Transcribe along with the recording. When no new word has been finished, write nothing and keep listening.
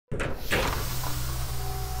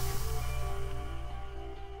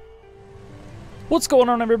What's going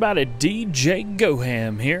on, everybody? DJ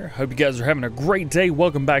Goham here. Hope you guys are having a great day.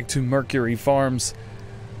 Welcome back to Mercury Farms.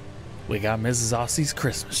 We got Mrs. Aussie's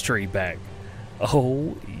Christmas tree back.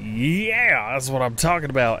 Oh yeah, that's what I'm talking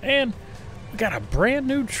about. And we got a brand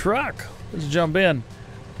new truck. Let's jump in.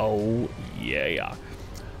 Oh yeah.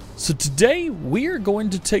 So today we are going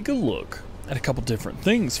to take a look at a couple different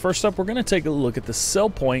things. First up, we're going to take a look at the sell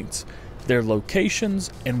points, their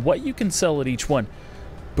locations, and what you can sell at each one,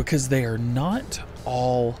 because they are not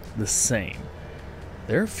all the same.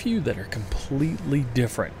 There are a few that are completely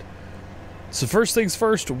different. So first things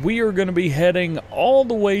first, we are going to be heading all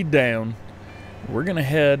the way down. We're going to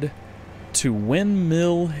head to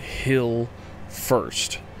Windmill Hill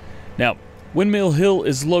first. Now, Windmill Hill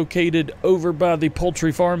is located over by the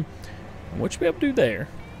poultry farm. And what you'll be able to do there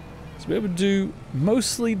is be able to do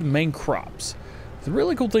mostly the main crops. The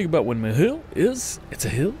really cool thing about Windmill Hill is it's a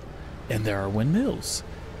hill and there are windmills.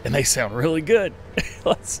 And they sound really good.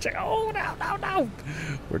 Let's check. Oh, no.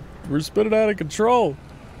 We're spinning out of control.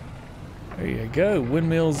 There you go.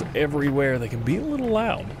 Windmills everywhere. They can be a little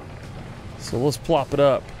loud. So let's plop it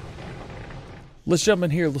up. Let's jump in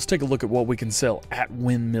here. Let's take a look at what we can sell at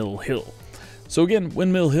Windmill Hill. So again,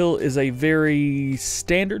 Windmill Hill is a very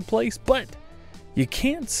standard place, but you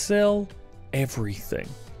can't sell everything.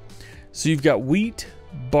 So you've got wheat,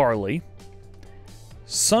 barley,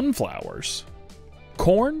 sunflowers,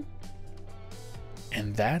 corn,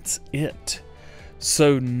 and that's it.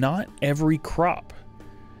 So not every crop.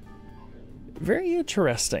 Very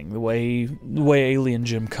interesting the way Alien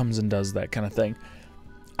Jim comes and does that kind of thing.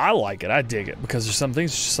 I like it. I dig it, because there's some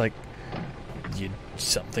things just like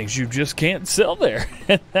some things you just can't sell there,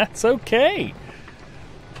 and that's okay.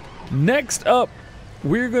 Next up,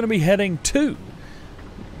 we're going to be heading to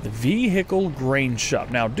the vehicle grain shop.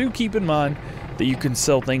 Now, do keep in mind that you can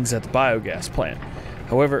sell things at the biogas plant.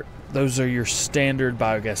 However, those are your standard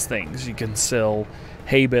biogas things. You can sell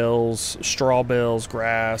hay bales, straw bales,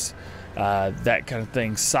 grass, that kind of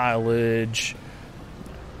thing, silage.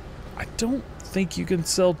 I don't think you can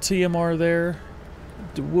sell TMR there.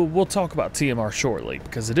 We'll talk about TMR shortly,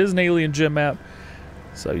 because it is an Alien Gym map,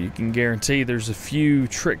 so you can guarantee there's a few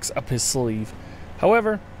tricks up his sleeve.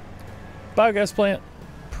 However, biogas plant,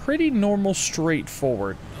 pretty normal,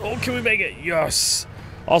 straightforward. Oh, can we make it? Yes!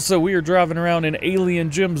 Also, we are driving around in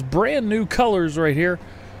Alien Jim's brand new colors right here.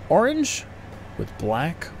 Orange with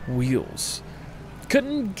black wheels.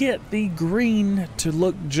 Couldn't get the green to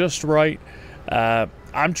look just right.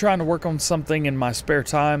 I'm trying to work on something in my spare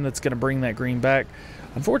time that's going to bring that green back.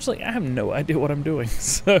 Unfortunately, I have no idea what I'm doing.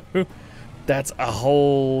 So that's a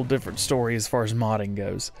whole different story as far as modding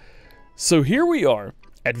goes. So here we are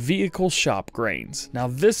at Vehicle Shop Grains. Now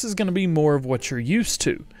this is going to be more of what you're used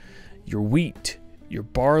to. Your wheat, your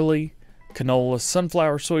barley, canola,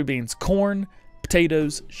 sunflower, soybeans, corn,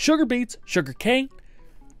 potatoes, sugar beets, sugar cane,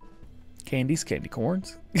 candies, candy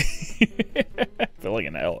corns. I feel like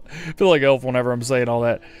an elf. I feel like elf whenever I'm saying all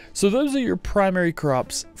that. So those are your primary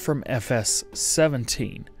crops from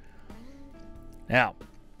FS17. Now,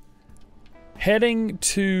 heading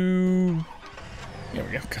to... There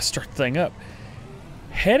we go. Gotta start the thing up.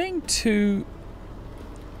 Heading to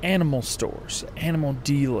animal stores, animal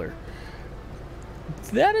dealer.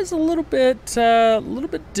 That is a little bit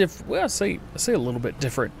different. Well, I say a little bit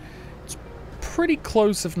different. It's pretty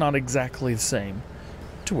close, if not exactly the same,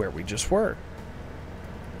 to where we just were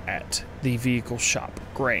at the Vehicle Shop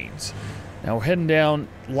Grains. Now we're heading down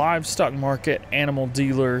livestock market, animal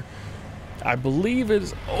dealer. I believe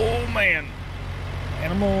is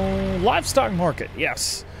livestock market.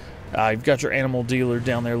 Yes, you've got your animal dealer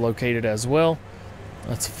down there located as well.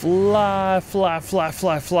 Let's fly.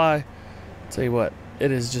 Tell you what,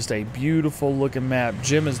 it is just a beautiful looking map.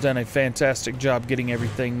 Jim has done a fantastic job getting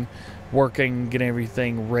everything working, getting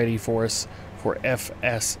everything ready for us for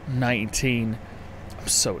FS19. I'm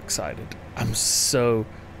so excited. I'm so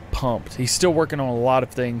pumped. He's still working on a lot of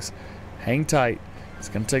things. Hang tight. It's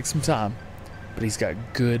going to take some time, but he's got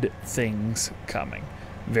good things coming.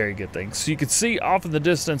 Very good things. So you can see off in the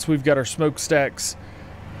distance, we've got our smokestacks.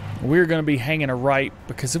 We're going to be hanging a right,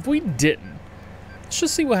 because if we didn't, let's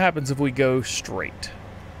just see what happens if we go straight.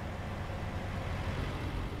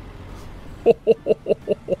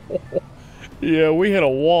 Yeah, we hit a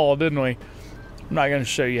wall, didn't we? I'm not going to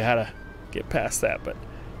show you how to get past that, but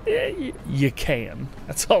yeah, you can.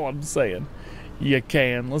 That's all I'm saying. You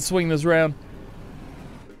can. Let's swing this around.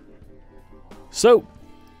 So,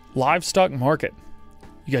 livestock market.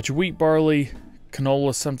 You got your wheat, barley,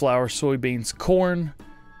 canola, sunflower, soybeans, corn,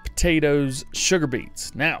 potatoes, sugar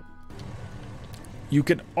beets. Now, you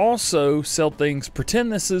can also sell things,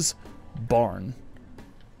 pretend this is barn.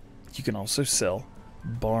 you can also sell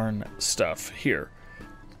barn stuff here,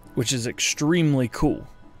 which is extremely cool.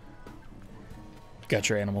 Got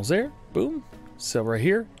your animals there, boom, sell right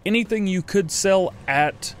here. Anything you could sell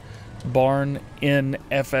at barn in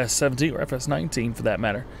FS17 or FS19 for that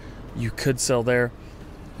matter, you could sell there.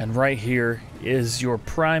 And right here is your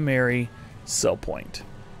primary sell point.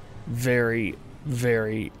 Very,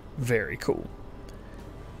 very, very cool.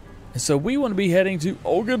 And so we want to be heading to,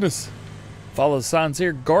 oh goodness, follow the signs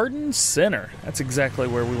here, Garden Center. That's exactly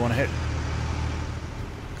where we want to head.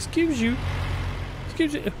 Excuse you.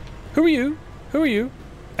 Excuse you. Who are you? Who are you?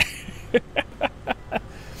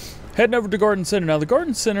 Heading over to Garden Center. Now the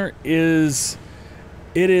Garden Center is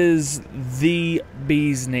the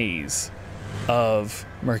bee's knees of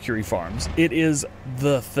Mercury Farms. It is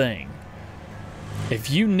the thing. If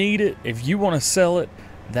you need it, if you want to sell it,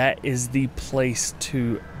 that is the place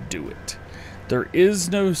to do it. There is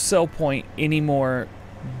no sell point anymore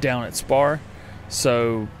down at Spar,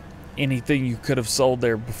 so anything you could have sold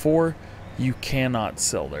there before, you cannot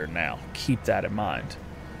sell there now. Keep that in mind.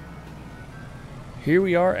 Here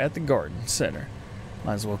we are at the Garden Center.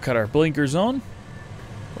 Might as well cut our blinkers on.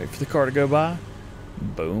 Wait for the car to go by.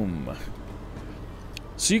 Boom.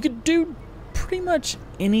 So you could do pretty much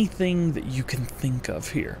anything that you can think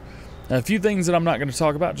of here. Now, a few things that I'm not going to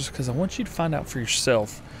talk about just because I want you to find out for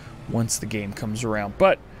yourself once the game comes around.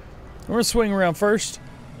 But we're going to swing around first.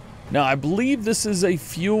 Now, I believe this is a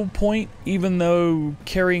fuel point, even though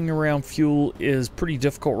carrying around fuel is pretty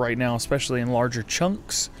difficult right now, especially in larger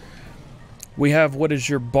chunks. We have what is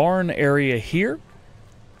your barn area here,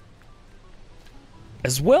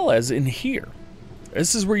 as well as in here.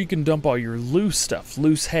 This is where you can dump all your loose stuff.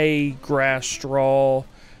 Loose hay, grass, straw.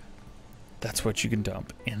 That's what you can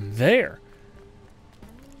dump in there.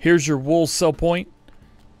 Here's your wool sell point.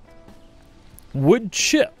 Wood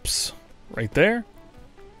chips, right there.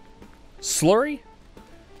 Slurry.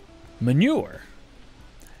 Manure.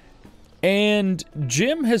 And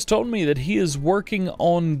Jim has told me that he is working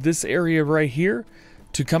on this area right here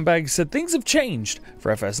to come back and said things have changed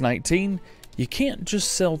for FS19. You can't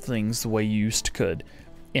just sell things the way you used to could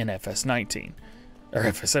in FS19. Or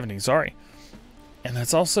FS17, sorry. And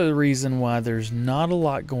that's also the reason why there's not a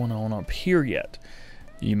lot going on up here yet.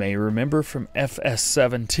 You may remember from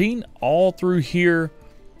FS17, all through here,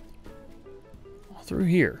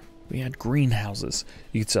 we had greenhouses.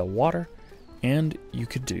 You could sell water, and you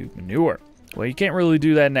could do manure. Well, you can't really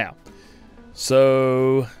do that now.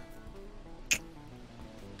 So,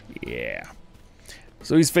 yeah.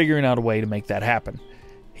 So he's figuring out a way to make that happen.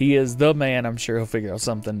 He is the man. I'm sure he'll figure out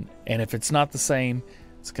something. And if it's not the same,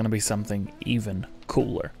 it's going to be something even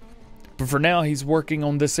cooler. But for now, he's working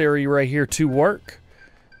on this area right here to work.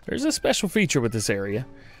 There's a special feature with this area.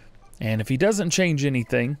 And if he doesn't change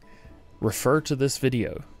anything, refer to this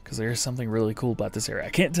video, because there's something really cool about this area. I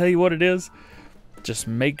can't tell you what it is. Just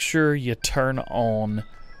make sure you turn on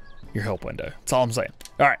your help window. That's all I'm saying.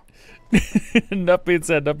 All right. Enough being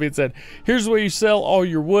said. Here's where you sell all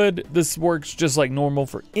your wood. This works just like normal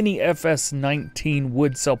for any FS19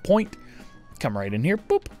 wood sell point. Come right in here.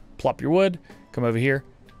 Boop. Plop your wood. Come over here.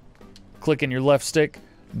 Click in your left stick.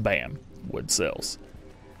 Bam. Wood sells.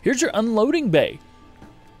 Here's your unloading bay.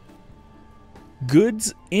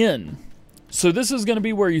 Goods in. So this is going to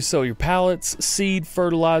be where you sell your pallets, seed,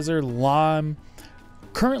 fertilizer, lime.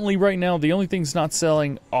 Currently, right now, the only things not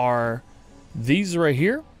selling are these right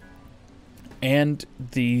here and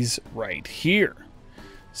these right here.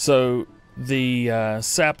 So the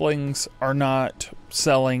saplings are not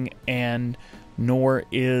selling, and nor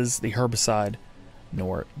is the herbicide,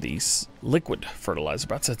 nor the liquid fertilizer.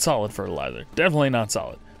 About to say solid fertilizer. Definitely not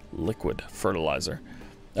solid. Liquid fertilizer.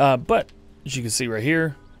 But as you can see right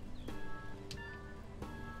here,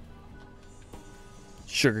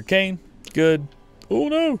 sugar cane, good. Oh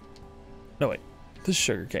no! No wait, this is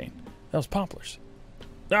sugar cane. That was poplars.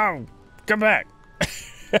 No, come back.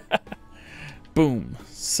 Boom,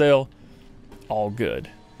 sell, all good.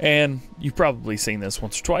 And you've probably seen this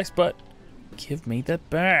once or twice, but give me that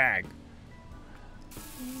bag.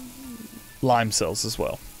 Lime sells as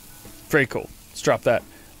well. Very cool. Let's drop that.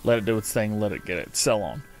 Let it do its thing. Let it get it sell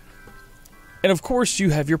on. And of course, you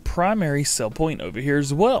have your primary sell point over here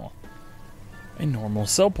as well. A normal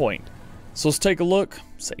sell point. So let's take a look.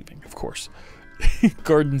 Saving, of course.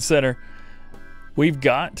 Garden Center. We've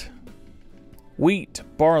got wheat,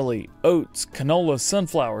 barley, oats, canola,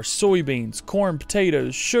 sunflower, soybeans, corn,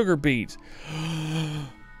 potatoes, sugar beet,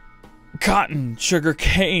 cotton, sugar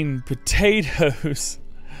cane, potatoes,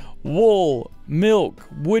 wool, milk,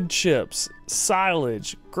 wood chips,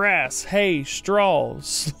 silage, grass, hay, straw,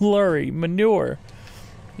 slurry, manure.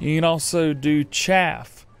 You can also do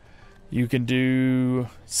chaff. You can do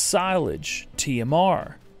silage,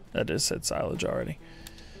 TMR. That just said silage already.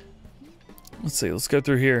 Let's see, let's go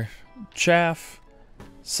through here. Chaff,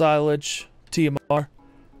 silage, TMR,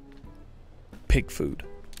 pig food.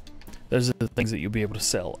 Those are the things that you'll be able to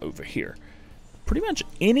sell over here. Pretty much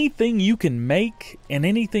anything you can make and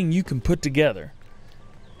anything you can put together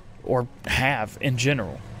or have in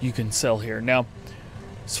general, you can sell here. Now,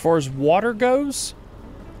 as far as water goes,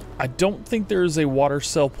 I don't think there is a water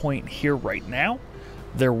sell point here right now.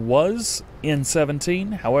 There was in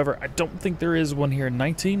 17. However, I don't think there is one here in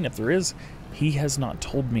 19. If there is, he has not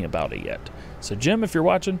told me about it yet. So, Jim, if you're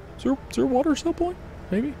watching, is there a water sell point?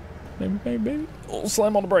 Maybe. Oh,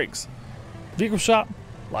 slam on the brakes. Vehicle shop,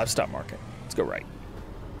 livestock market. Let's go right.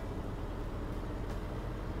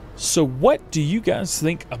 So, what do you guys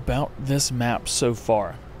think about this map so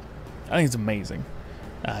far? I think it's amazing.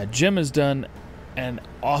 Jim has done an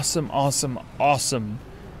awesome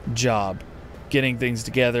job getting things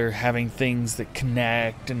together, having things that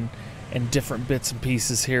connect and different bits and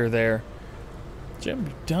pieces here or there. Jim,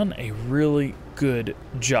 you've done a really good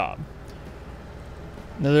job.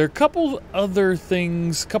 Now there are a couple other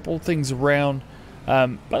things, around.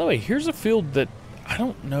 By the way, here's a field that I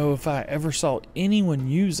don't know if I ever saw anyone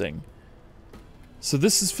using. So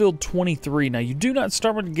this is field 23. Now you do not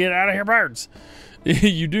start with, get out of here, birds.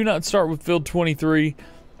 You do not start with field 23.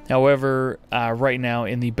 However, right now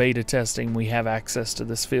in the beta testing, we have access to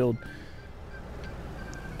this field.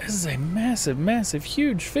 This is a massive,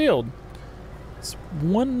 huge field. It's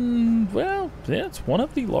one, well, yeah, it's one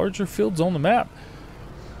of the larger fields on the map.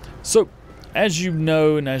 So, as you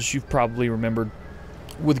know, and as you've probably remembered,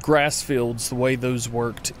 with grass fields, the way those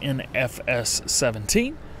worked in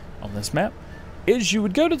FS17 on this map is you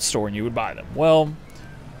would go to the store and you would buy them. Well,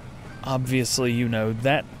 obviously, you know,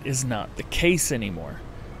 that is not the case anymore.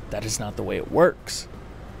 That is not the way it works.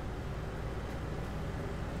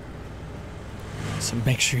 So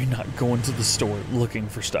make sure you're not going to the store looking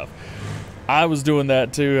for stuff. I was doing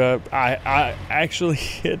that too. I actually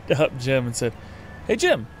hit up Jim and said, "Hey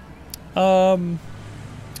Jim, how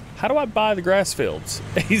do I buy the grass fields?"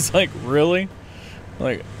 He's like, "Really?" I'm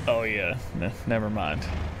like, "Oh yeah, never mind.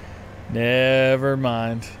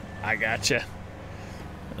 I gotcha."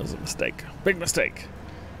 That was a mistake, big mistake.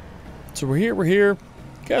 So we're here.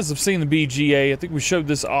 You guys have seen the EVGA. I think we showed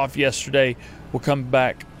this off yesterday. We'll come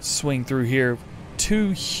back, swing through here.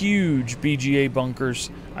 2 huge EVGA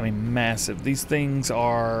bunkers. I mean, massive. These things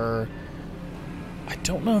are, I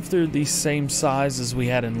don't know if they're the same size as we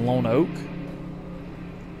had in Lone Oak.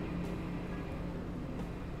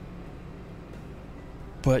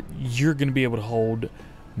 But you're going to be able to hold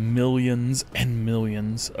millions and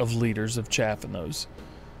millions of liters of chaff in those.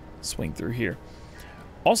 Swing through here.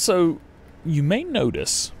 Also, you may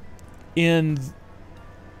notice in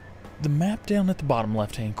the map down at the bottom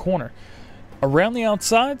left-hand corner, around the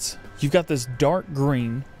outsides, you've got this dark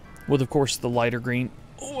green with, of course, the lighter green.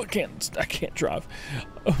 Oh, I can't drive.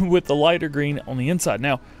 With the lighter green on the inside.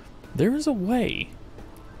 Now, there is a way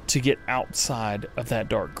to get outside of that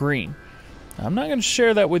dark green. I'm not going to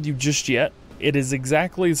share that with you just yet. It is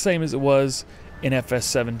exactly the same as it was in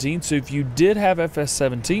FS17. So if you did have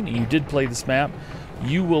FS17 and you did play this map,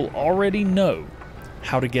 you will already know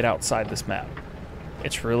how to get outside this map.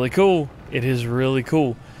 It's really cool. It is really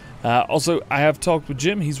cool. Also, I have talked with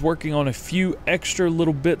Jim. He's working on a few extra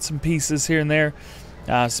little bits and pieces here and there.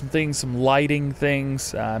 Some lighting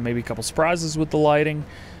things, maybe a couple surprises with the lighting.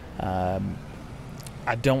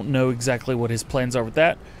 I don't know exactly what his plans are with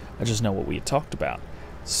that. I just know what we had talked about.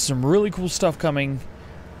 Some really cool stuff coming,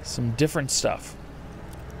 some different stuff.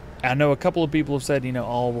 I know a couple of people have said, you know,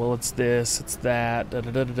 oh, well, it's this, it's that,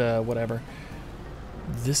 whatever.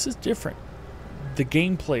 This is different. The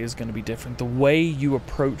gameplay is going to be different. The way you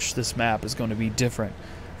approach this map is going to be different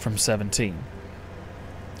from 17.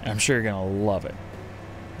 I'm sure you're going to love it.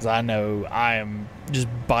 Because I know I am just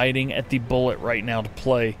biting at the bullet right now to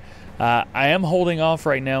play. I am holding off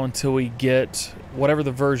right now until we get whatever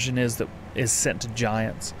the version is that is sent to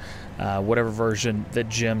Giants. Whatever version that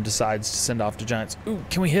Jim decides to send off to Giants. Ooh,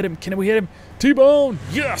 can we hit him? Can we hit him? T-bone!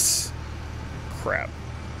 Yes! Crap.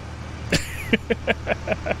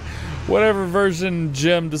 Whatever version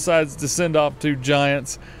Jim decides to send off to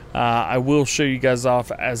Giants, I will show you guys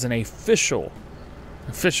off as an official.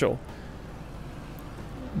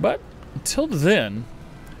 But until then,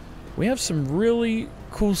 we have some really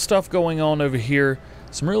cool stuff going on over here.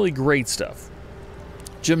 Some really great stuff.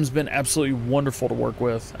 Jim's been absolutely wonderful to work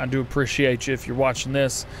with. I do appreciate you if you're watching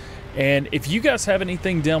this. And if you guys have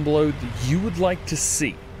anything down below that you would like to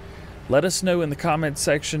see, let us know in the comments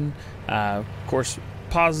section. Of course,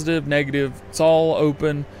 positive, negative, it's all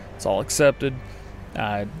open. It's all accepted.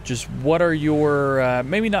 Just what are your,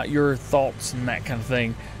 maybe not your thoughts and that kind of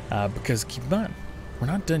thing, because keep in mind, we're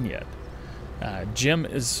not done yet. Jim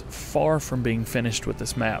is far from being finished with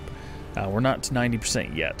this map. We're not to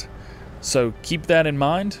 90% yet. So keep that in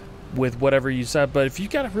mind with whatever you decide. But if you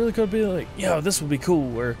got a really cool, be like, yo, this would be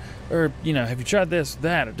cool, or you know, have you tried this,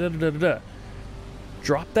 that, or da-da-da-da-da,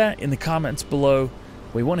 drop that in the comments below.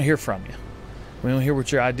 We want to hear from you. We want to hear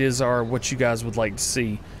what your ideas are, what you guys would like to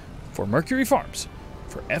see for Mercury Farms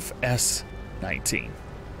for FS19.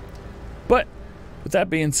 But with that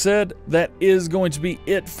being said, that is going to be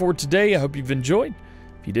it for today. I hope you've enjoyed.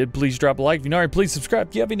 If you did, please drop a like. If you're not already, please subscribe.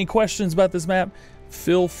 If you have any questions about this map,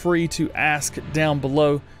 feel free to ask down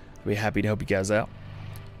below. I'll be happy to help you guys out.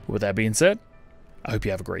 With that being said, I hope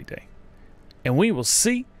you have a great day. And we will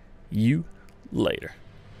see you later.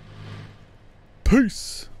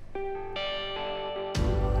 Peace.